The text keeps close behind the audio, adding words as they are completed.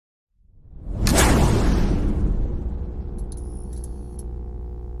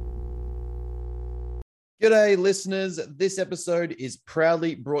G'day, listeners. This episode is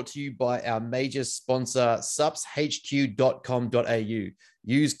proudly brought to you by our major sponsor, supshq.com.au.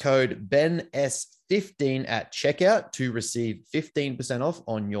 Use code BENS15 at checkout to receive 15% off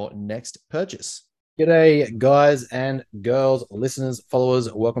on your next purchase. G'day, guys and girls, listeners,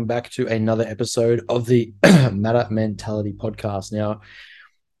 followers. Welcome back to another episode of the Matter Mentality podcast. Now,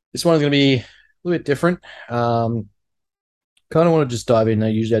 this one is going to be a little bit different. Kind of want to just dive in.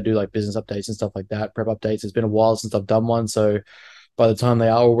 Usually I do like business updates and stuff like that, prep updates. It's been a while since I've done one. So by the time they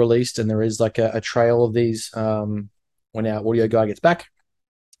are all released and there is like a trail of these, when our audio guy gets back,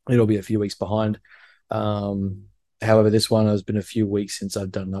 it'll be a few weeks behind. However, this one has been a few weeks since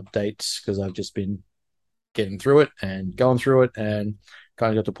I've done an update because I've just been getting through it and going through it and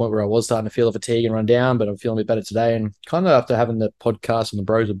kind of got to the point where I was starting to feel the fatigue and run down, but I'm feeling a bit better today. And kind of after having the podcast and the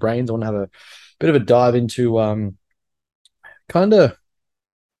Bros with Brains, I want to have a bit of a dive into kind of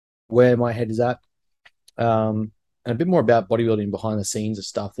where my head is at, and a bit more about bodybuilding behind the scenes of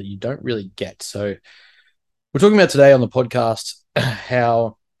stuff that you don't really get. So we're talking about today on the podcast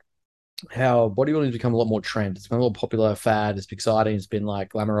how bodybuilding has become a lot more trend. It's been a little popular fad. It's exciting. It's been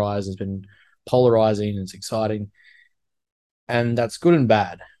like glamorized. It's been polarizing. It's exciting, and that's good and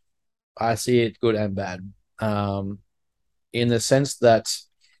bad. I see it good and bad, in the sense that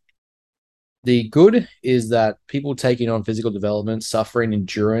the good is that people taking on physical development, suffering,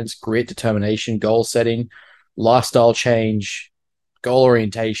 endurance, grit, determination, goal setting, lifestyle change, goal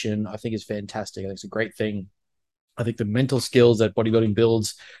orientation, I think is fantastic. I think it's a great thing. I think the mental skills that bodybuilding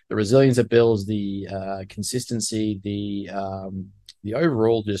builds, the resilience it builds, the consistency, the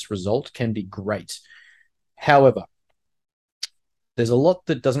overall just result can be great. However, there's a lot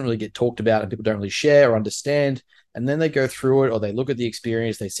that doesn't really get talked about and people don't really share or understand. And then they go through it or they look at the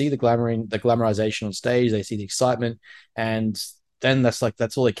experience, they see the glamorization on stage, they see the excitement, and then that's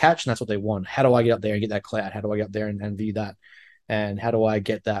all they catch and that's what they want. How do I get up there and get that clout? How do I get up there and view that? And how do I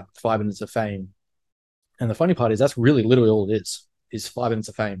get that 5 minutes of fame? And the funny part is that's really literally all it is 5 minutes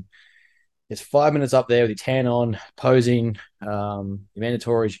of fame. It's 5 minutes up there with your tan on, posing, your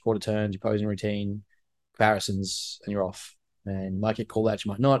mandatories, your quarter turns, your posing routine, comparisons, and you're off. And you might get call outs,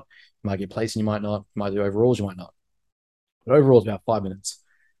 you might not. You might get placing, you might not. You might do overalls, you might not. But overall, it's about 5 minutes.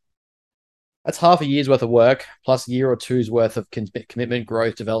 That's half a year's worth of work, plus a year or two's worth of commitment,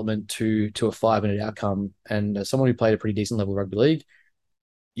 growth, development to a 5 minute outcome. And as someone who played a pretty decent level of rugby league,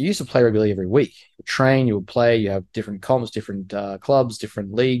 you used to play rugby league every week. You train, you would play, you have different comps, different clubs,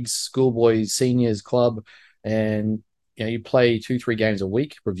 different leagues, schoolboys, seniors, club, and you play 2-3 games a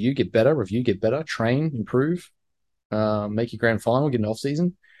week. Review, get better, train, improve, make your grand final, get an off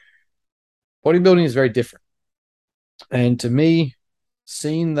season. Bodybuilding is very different. And to me,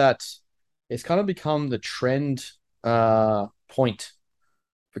 seeing that it's kind of become the trend point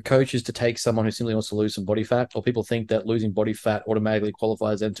for coaches to take someone who simply wants to lose some body fat, or people think that losing body fat automatically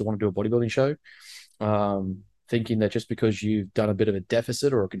qualifies them to want to do a bodybuilding show, thinking that just because you've done a bit of a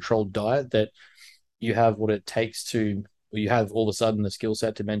deficit or a controlled diet that you have what it takes to, or you have all of a sudden the skill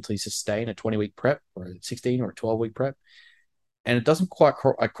set to mentally sustain a 20-week prep or a 16 or a 12-week prep. And it doesn't quite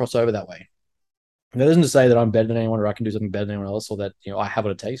cross over that way. And that isn't to say that I'm better than anyone or I can do something better than anyone else or that I have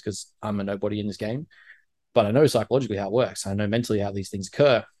what it takes because I'm a nobody in this game. But I know psychologically how it works. I know mentally how these things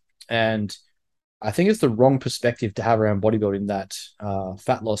occur. And I think it's the wrong perspective to have around bodybuilding that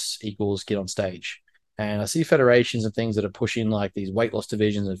fat loss equals get on stage. And I see federations and things that are pushing like these weight loss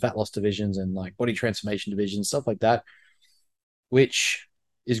divisions and fat loss divisions and like body transformation divisions, stuff like that, which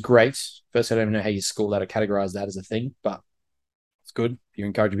is great. First, I don't even know how you score that or categorize that as a thing, but it's good. You're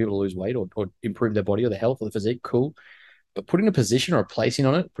encouraging people to lose weight or improve their body or their health or the physique, cool. But putting a position or a placing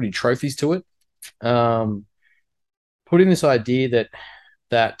on it, putting trophies to it, putting this idea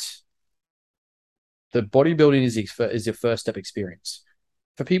that the bodybuilding is your first step experience.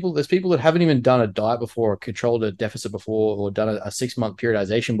 For people, there's people that haven't even done a diet before or controlled a deficit before or done a 6-month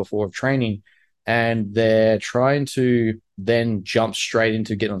periodization before of training, and they're trying to then jump straight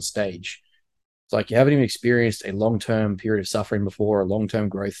into get on stage. It's like you haven't even experienced a long-term period of suffering before, a long-term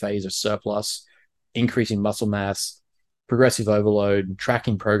growth phase of surplus, increasing muscle mass, progressive overload,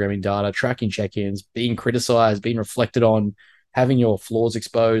 tracking programming data, tracking check-ins, being criticized, being reflected on, having your flaws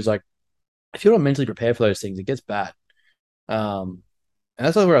exposed. Like, if you're not mentally prepared for those things, it gets bad. And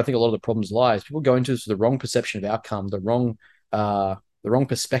that's where I think a lot of the problems lies. People go into this with the wrong perception of outcome, the wrong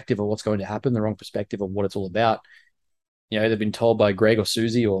perspective of what's going to happen, the wrong perspective of what it's all about. They've been told by Greg or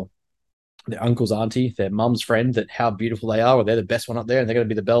Susie or their uncle's auntie, their mum's friend, that how beautiful they are, or they're the best one up there, and they're going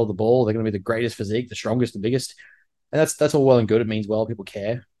to be the belle of the ball. They're going to be the greatest physique, the strongest, the biggest. And that's all well and good. It means well, people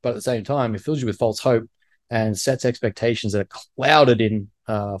care. But at the same time, it fills you with false hope and sets expectations that are clouded in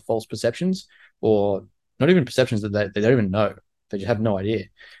false perceptions or not even perceptions that they don't even know. They just have no idea.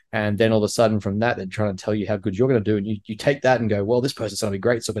 And then all of a sudden from that, they're trying to tell you how good you're going to do. And you take that and go, well, this person's going to be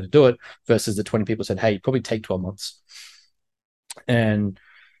great, so I'm going to do it, versus the 20 people said, hey, probably take 12 months. And,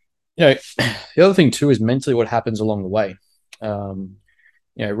 the other thing too is mentally what happens along the way. Um,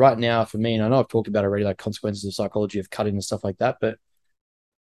 right now for me, and I know I've talked about already, like consequences of psychology of cutting and stuff like that. But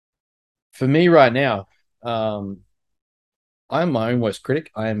for me right now, um, I'm my own worst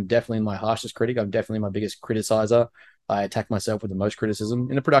critic. I am definitely my harshest critic. I'm definitely my biggest criticizer. I attack myself with the most criticism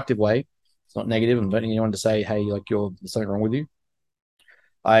in a productive way. It's not negative. I'm not anyone to say, hey, like there's something wrong with you.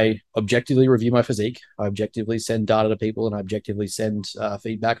 I objectively review my physique. I objectively send data to people, and I objectively send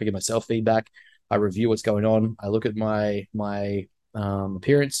feedback. I give myself feedback. I review what's going on. I look at my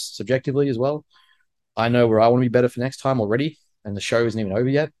appearance subjectively as well. I know where I want to be better for next time already, and the show isn't even over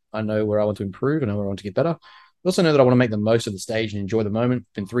yet. I know where I want to improve. I know where I want to get better. I also know that I want to make the most of the stage and enjoy the moment.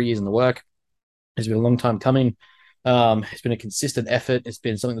 It's been 3 years in the work. It's been a long time coming. It's been a consistent effort. It's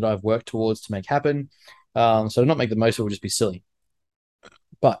been something that I've worked towards to make happen. So to not make the most of it would just be silly.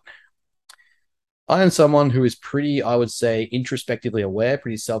 But I am someone who is pretty, I would say, introspectively aware,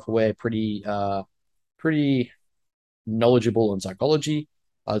 pretty self-aware, pretty knowledgeable in psychology.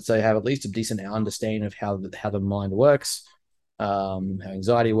 I'd say have at least a decent understanding of how the mind works, how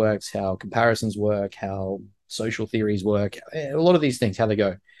anxiety works, how comparisons work, how social theories work, a lot of these things, how they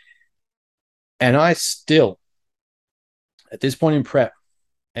go. And I still, at this point in prep,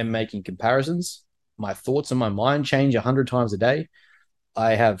 am making comparisons. My thoughts and my mind change 100 times a day.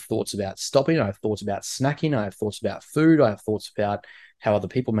 I have thoughts about stopping. I have thoughts about snacking. I have thoughts about food. I have thoughts about how other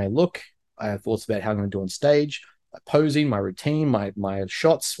people may look. I have thoughts about how I'm going to do on stage, my posing, my routine, my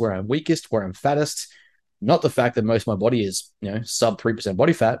shots, where I'm weakest, where I'm fattest. Not the fact that most of my body is, sub 3%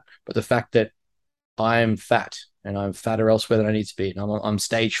 body fat, but the fact that I'm fat and I'm fatter elsewhere than I need to be. And I'm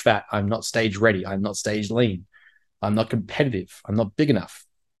stage fat. I'm not stage ready. I'm not stage lean. I'm not competitive. I'm not big enough.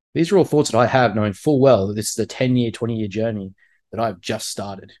 These are all thoughts that I have, knowing full well that this is a 10-year, 20-year journey that I've just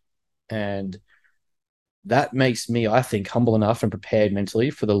started. And that makes me, I think, humble enough and prepared mentally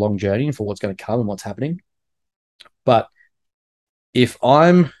for the long journey and for what's going to come and what's happening. But if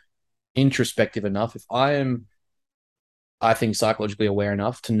I'm introspective enough, if I am, I think, psychologically aware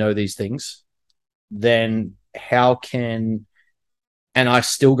enough to know these things, then how can, and I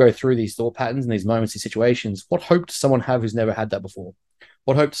still go through these thought patterns and these moments, these situations, what hope does someone have who's never had that before?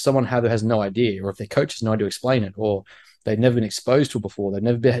 What hope does someone have who has no idea, or if their coach has no idea to explain it, or they've never been exposed to it before, they've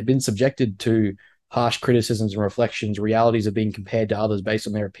never been subjected to harsh criticisms and reflections, realities of being compared to others based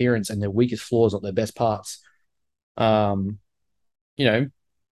on their appearance and their weakest flaws, not their best parts. Um, you know,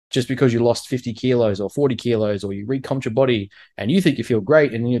 just because you lost 50 kilos or 40 kilos, or you recomped your body and you think you feel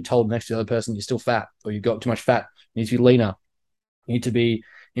great, and then you're told next to the other person you're still fat, or you've got too much fat, you need to be leaner, you need to be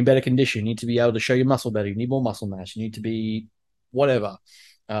in better condition, you need to be able to show your muscle better, you need more muscle mass, you need to be whatever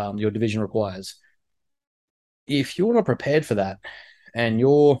your division requires. If you're not prepared for that and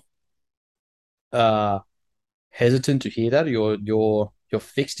you're uh, hesitant to hear that, or you're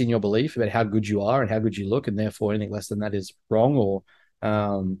fixed in your belief about how good you are and how good you look, and therefore anything less than that is wrong, or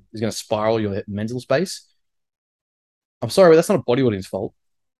is going to spiral your mental space. I'm sorry, but that's not bodybuilding's fault.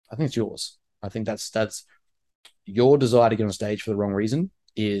 I think it's yours. I think that's your desire to get on stage for the wrong reason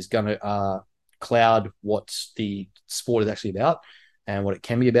is going to cloud what the sport is actually about and what it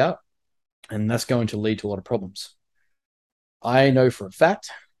can be about, and that's going to lead to a lot of problems. I know for a fact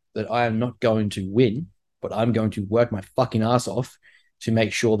that I am not going to win, but I'm going to work my fucking ass off to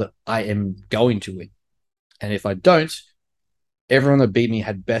make sure that I am going to win. And if I don't, everyone that beat me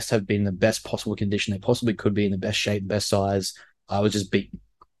had best have been in the best possible condition they possibly could be, in the best shape, best size. I was just beaten,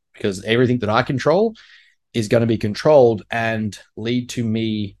 because everything that I control is going to be controlled and lead to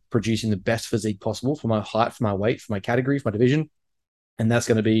me producing the best physique possible for my height, for my weight, for my category, for my division. And that's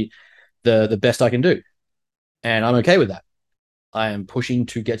going to be the best I can do. And I'm okay with that. I am pushing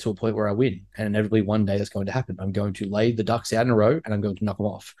to get to a point where I win. And inevitably one day that's going to happen. I'm going to lay the ducks out in a row and I'm going to knock them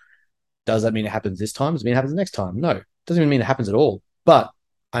off. Does that mean it happens this time? Does it mean it happens next time? No. It doesn't even mean it happens at all. But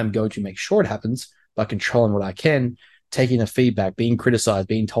I'm going to make sure it happens by controlling what I can, taking the feedback, being criticized,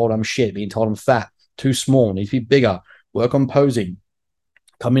 being told I'm shit, being told I'm fat, too small, need to be bigger, work on posing,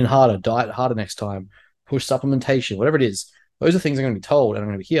 come in harder, diet harder next time, push supplementation, whatever it is. Those are things I'm going to be told and I'm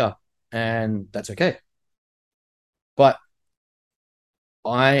going to be here. And that's okay. But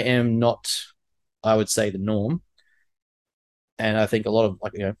I am not, I would say, the norm. And I think a lot of,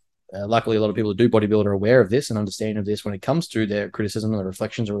 luckily, a lot of people who do bodybuild are aware of this and understand of this when it comes to their criticism, their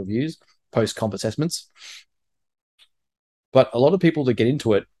reflections or reviews, post-comp assessments. But a lot of people that get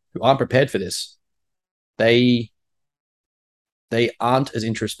into it who aren't prepared for this, they aren't as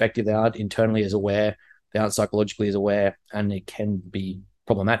introspective, they aren't internally as aware They aren't psychologically as aware, and it can be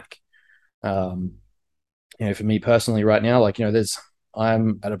problematic. Um, for me personally, right now,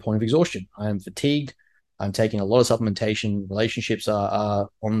 I'm at a point of exhaustion. I am fatigued. I'm taking a lot of supplementation. Relationships are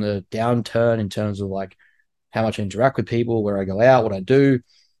on the downturn in terms of like how much I interact with people, where I go out, what I do.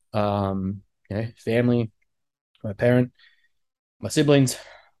 Um, family, my parent, my siblings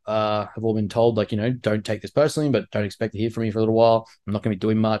have all been told, like, don't take this personally, but don't expect to hear from me for a little while. I'm not going to be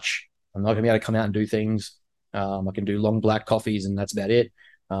doing much. I'm not going to be able to come out and do things. I can do long black coffees, and that's about it.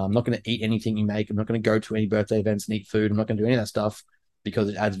 I'm not going to eat anything you make. I'm not going to go to any birthday events and eat food. I'm not going to do any of that stuff because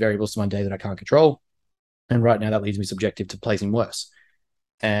it adds variables to my day that I can't control. And right now, that leaves me subjective to placing worse.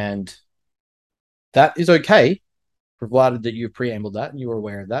 And that is okay, provided that you've preambled that and you're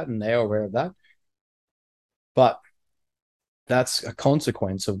aware of that and they are aware of that. But that's a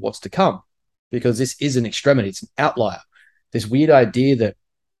consequence of what's to come, because this is an extremity. It's an outlier. This weird idea that,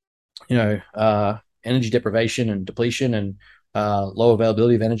 energy deprivation and depletion and low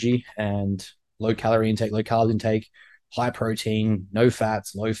availability of energy and low calorie intake, low carb intake, high protein, no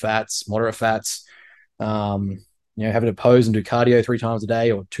fats, low fats, moderate fats, having to pose and do cardio 3 times a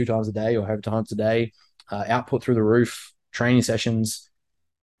day or 2 times a day or however times a day, output through the roof, training sessions,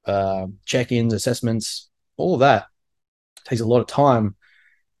 check-ins, assessments, all of that takes a lot of time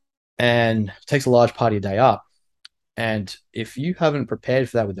and takes a large part of your day up. And if you haven't prepared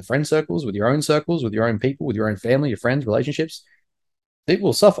for that with the friend circles, with your own circles, with your own people, with your own family, your friends, relationships, it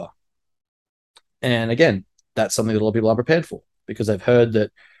will suffer. And again, that's something that a lot of people aren't prepared for, because they've heard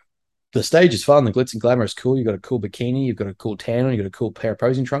that the stage is fun, the glitz and glamour is cool. You've got a cool bikini, you've got a cool tan on, you've got a cool pair of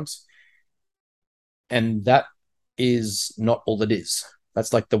posing trunks. And that is not all it is.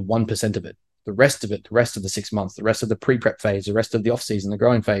 That's like the 1% of it. The rest of it, the rest of the 6 months, the rest of the pre-prep phase, the rest of the off-season, the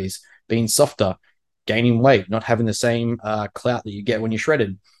growing phase, being softer, gaining weight, not having the same clout that you get when you're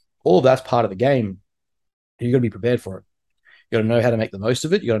shredded. All of that's part of the game. You've got to be prepared for it. You got to know how to make the most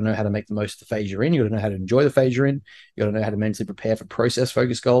of it. You got to know how to make the most of the phase you're in. You got to know how to enjoy the phase you're in. You got to know how to mentally prepare for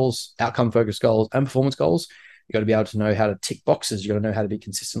process-focused goals, outcome-focused goals, and performance goals. You got to be able to know how to tick boxes. You got to know how to be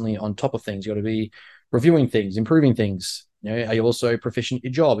consistently on top of things. You got to be reviewing things, improving things. Are you also proficient at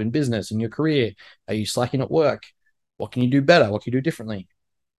your job, in business, in your career? Are you slacking at work? What can you do better? What can you do differently?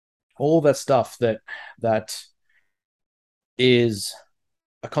 All that stuff that is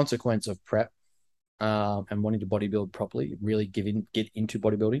a consequence of prep, and wanting to bodybuild properly, really get into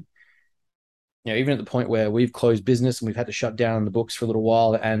bodybuilding. Even at the point where we've closed business and we've had to shut down the books for a little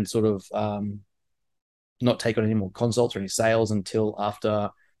while and sort of not take on any more consults or any sales until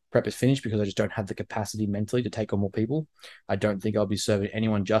after prep is finished, because I just don't have the capacity mentally to take on more people. I don't think I'll be serving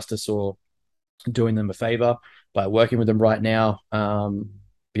anyone justice or doing them a favor by working with them right now,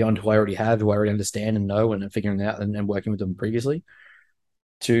 beyond who I already have, who I already understand and know, and figuring it out and working with them previously.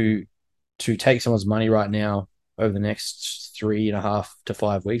 To take someone's money right now over the next 3.5 to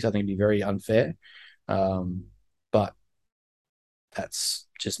 5 weeks, I think it'd be very unfair. But that's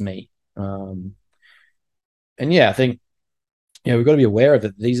just me. And yeah, I think, we've got to be aware of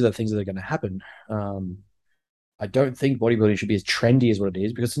that. These are the things that are going to happen. I don't think bodybuilding should be as trendy as what it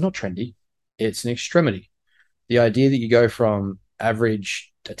is, because it's not trendy. It's an extremity. The idea that you go from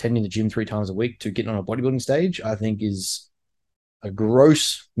average attending the gym 3 times a week to getting on a bodybuilding stage, I think is a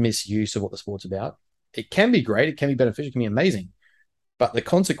gross misuse of what the sport's about. It can be great, it can be beneficial, it can be amazing, but the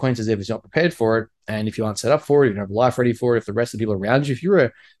consequences if you're not prepared for it, and if you aren't set up for it, you don't have life ready for it, if the rest of the people around you, if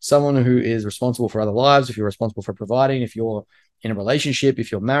you're someone who is responsible for other lives, if you're responsible for providing, if you're in a relationship,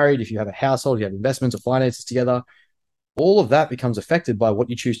 if you're married, if you have a household, you have investments or finances together, all of that becomes affected by what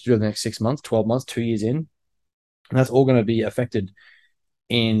you choose to do in the next 6 months, 12 months, 2 years in. And that's all going to be affected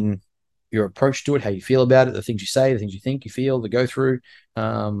in your approach to it, how you feel about it, the things you say, the things you think, you feel, the go through.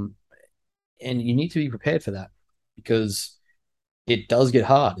 And you need to be prepared for that, because it does get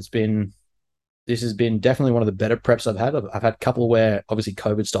hard. This has been definitely one of the better preps I've had. I've had a couple where obviously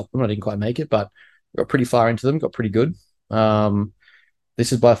COVID stopped them. I didn't quite make it, but got pretty far into them, got pretty good.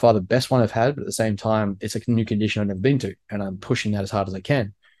 This is by far the best one I've had, but at the same time, it's a new condition I've never been to, and I'm pushing that as hard as I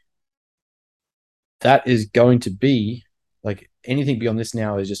can. That is going to be like anything beyond this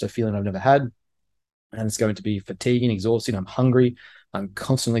now is just a feeling I've never had. And it's going to be fatiguing, exhausting. I'm hungry. I'm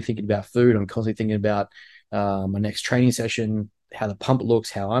constantly thinking about food. I'm constantly thinking about my next training session, how the pump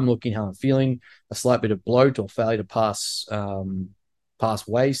looks, how I'm looking, how I'm feeling, a slight bit of bloat or failure to pass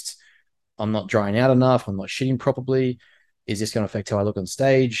waste. I'm not drying out enough. I'm not shitting properly. Is this going to affect how I look on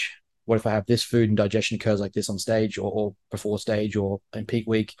stage? What if I have this food and digestion occurs like this on stage, or before stage, or in peak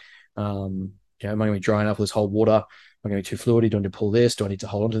week? Am I going to be drying up with this whole water? Am I going to be too fluidy? Do I need to pull this? Do I need to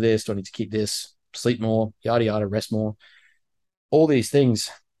hold on to this? Do I need to keep this? Sleep more, yada, yada, rest more. All these things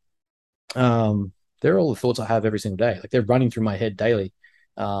they're all the thoughts I have every single day. Like they're running through my head daily.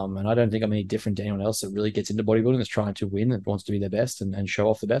 And I don't think I'm any different to anyone else that really gets into bodybuilding, that's trying to win and wants to be their best and show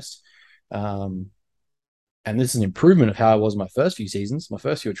off the best. Um, and this is an improvement of how I was my first few seasons, my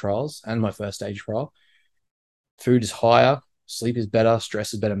first few trials, and my first stage trial. Food is higher, sleep is better,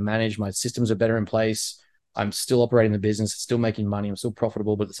 stress is better managed, my systems are better in place. I'm still operating the business, still making money, I'm still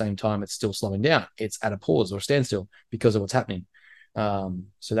profitable, but at the same time, it's still slowing down. It's at a pause or a standstill because of what's happening.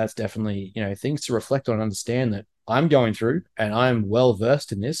 So that's definitely, things to reflect on and understand that I'm going through, and I'm well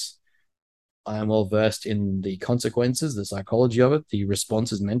versed in this. I am well versed in the consequences, the psychology of it, the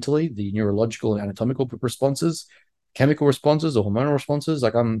responses mentally, the neurological and anatomical responses, chemical responses or hormonal responses.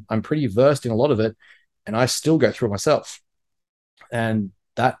 Like I'm pretty versed in a lot of it, and I still go through it myself. And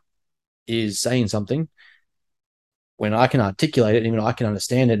that is saying something. When I can articulate it, and even I can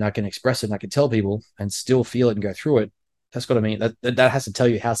understand it, and I can express it, and I can tell people, and still feel it and go through it. That's got to mean that has to tell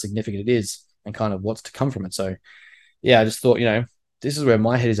you how significant it is and kind of what's to come from it. So yeah, I just thought, this is where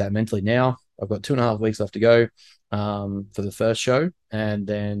my head is at mentally now. I've got 2.5 weeks left to go for the first show, and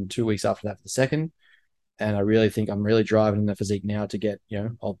then 2 weeks after that for the second. And I really think I'm really driving the physique now to get,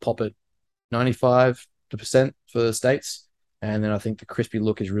 I'll pop it 95% for the States. And then I think the crispy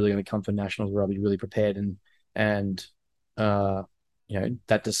look is really going to come for nationals, where I'll be really prepared and uh,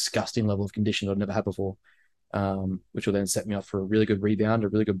 that disgusting level of condition I've never had before, which will then set me up for a really good rebound, a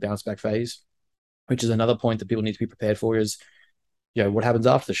really good bounce back phase, which is another point that people need to be prepared for is, what happens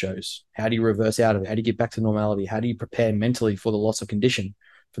after the shows? How do you reverse out of it? How do you get back to normality? How do you prepare mentally for the loss of condition,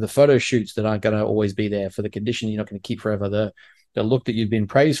 for the photo shoots that aren't going to always be there, for the condition you're not going to keep forever, the look that you've been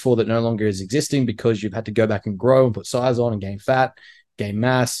praised for that no longer is existing because you've had to go back and grow and put size on and gain fat, gain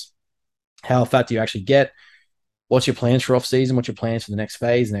mass. How fat do you actually get? What's your plans for off season? What's your plans for the next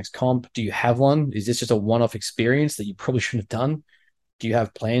phase, the next comp? Do you have one? Is this just a one-off experience that you probably shouldn't have done? Do you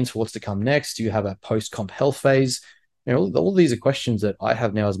have plans for what's to come next? Do you have a post-comp health phase? All these are questions that I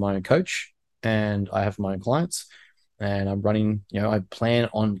have now as my own coach, and I have my own clients, and I'm running, I plan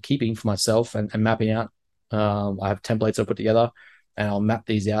on keeping for myself and mapping out. I have templates I put together, and I'll map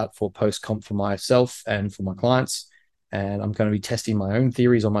these out for post-comp for myself and for my clients. And I'm going to be testing my own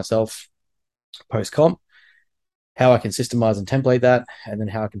theories on myself post-comp, how I can systemize and template that, and then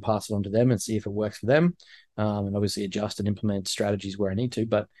how I can pass it on to them and see if it works for them. And obviously adjust and implement strategies where I need to.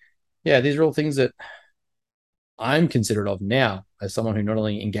 But yeah, these are all things that I'm considerate of now as someone who not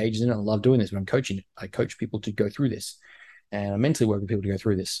only engages in it, I love doing this when I'm coaching it. I coach people to go through this, and I mentally work with people to go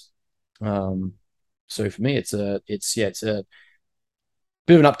through this. So for me, it's a bit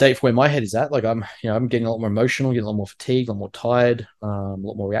of an update for where my head is at. Like I'm getting a lot more emotional, getting a lot more fatigued, a lot more tired, a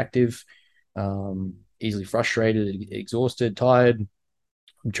lot more reactive, easily frustrated, exhausted, tired.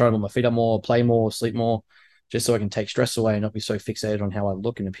 I'm trying to put my feet up more, play more, sleep more, just so I can take stress away and not be so fixated on how I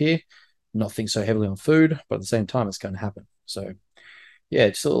look and appear, not think so heavily on food, but at the same time, it's going to happen. So yeah,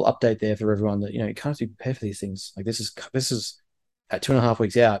 just a little update there for everyone that, you can't be prepared for these things. Like this is at 2.5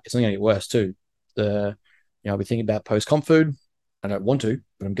 weeks out, it's only going to get worse too. I'll be thinking about post-comp food. I don't want to,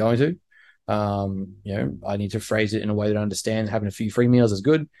 but I'm going to. I need to phrase it in a way that I understand. Having a few free meals is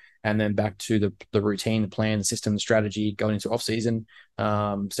good, and then back to the routine, the plan, the system, the strategy going into off season,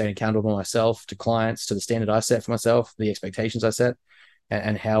 staying accountable to myself, to clients, to the standard I set for myself, the expectations I set,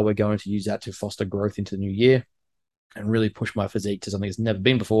 and how we're going to use that to foster growth into the new year and really push my physique to something it's never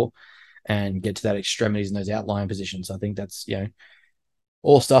been before and get to that extremities and those outlying positions. I think that's,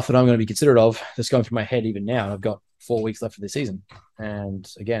 all stuff that I'm going to be considerate of that's going through my head even now. And I've got 4 weeks left of the season. And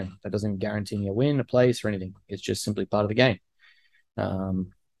again, that doesn't guarantee me a win, a place, or anything. It's just simply part of the game. But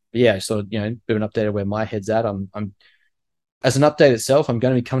yeah, so bit of an update of where my head's at. I'm as an update itself, I'm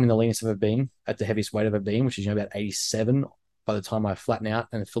going to be coming in the leanest I've ever been, at the heaviest weight I've ever been, which is about 87 by the time I flatten out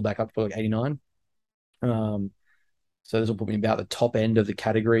and fill back up to like 89. So this will put me about the top end of the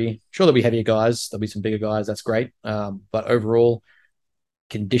category. Sure, there'll be heavier guys, there'll be some bigger guys. That's great. But overall,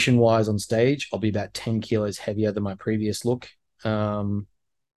 condition wise on stage, I'll be about 10 kilos heavier than my previous look,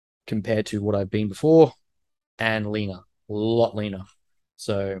 compared to what I've been before, and leaner, a lot leaner.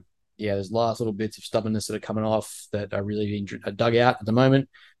 So yeah, there's last little bits of stubbornness that are coming off that are really dug out at the moment.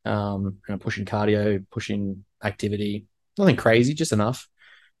 And I'm pushing cardio, pushing activity, nothing crazy, just enough.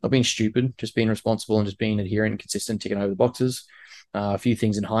 Not being stupid, just being responsible and just being adherent and consistent, ticking over the boxes. A few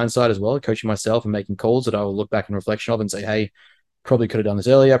things in hindsight as well, coaching myself and making calls that I will look back in reflection of and say, hey, probably could have done this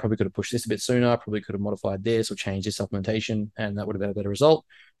earlier, probably could have pushed this a bit sooner, probably could have modified this or changed this supplementation, and that would have been a better result.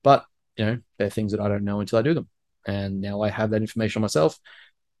 But, they're things that I don't know until I do them. And now I have that information on myself.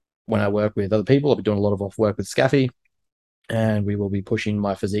 When I work with other people, I'll be doing a lot of off work with Scaffy, and we will be pushing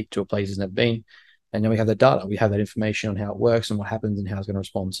my physique to a place it's never been. And then we have that data. We have that information on how it works and what happens and how it's going to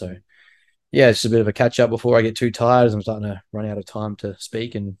respond. So yeah, it's just a bit of a catch up before I get too tired, as I'm starting to run out of time to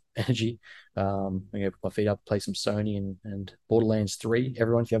speak and energy. I'm gonna put my feet up, play some Sony and Borderlands 3.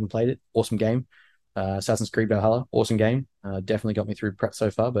 Everyone, if you haven't played it, awesome game. Assassin's Creed Valhalla, awesome game. Definitely got me through prep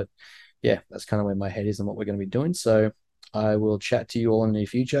so far, but yeah, that's kind of where my head is and what we're going to be doing. So I will chat to you all in the near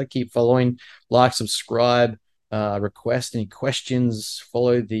future. Keep following, like, subscribe, request any questions,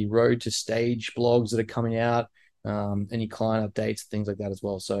 follow the Road to Stage blogs that are coming out, any client updates, things like that as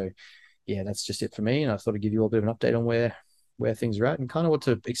well. So yeah, that's just it for me. And I thought I'd give you all a bit of an update on where things are at and kind of what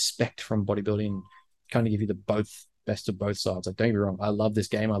to expect from bodybuilding, kind of give you the both best of both sides. Like, don't get me wrong, I love this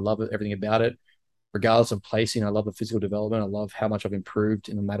game. I love it, everything about it. Regardless of placing, I love the physical development. I love how much I've improved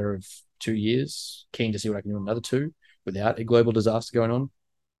in a matter of 2 years. Keen to see what I can do in another two without a global disaster going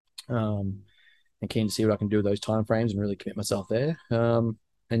on. And keen to see what I can do with those timeframes and really commit myself there. And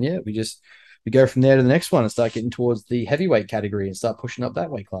yeah, we go from there to the next one and start getting towards the heavyweight category and start pushing up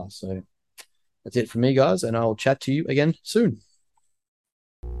that weight class. So that's it for me, guys, and I'll chat to you again soon.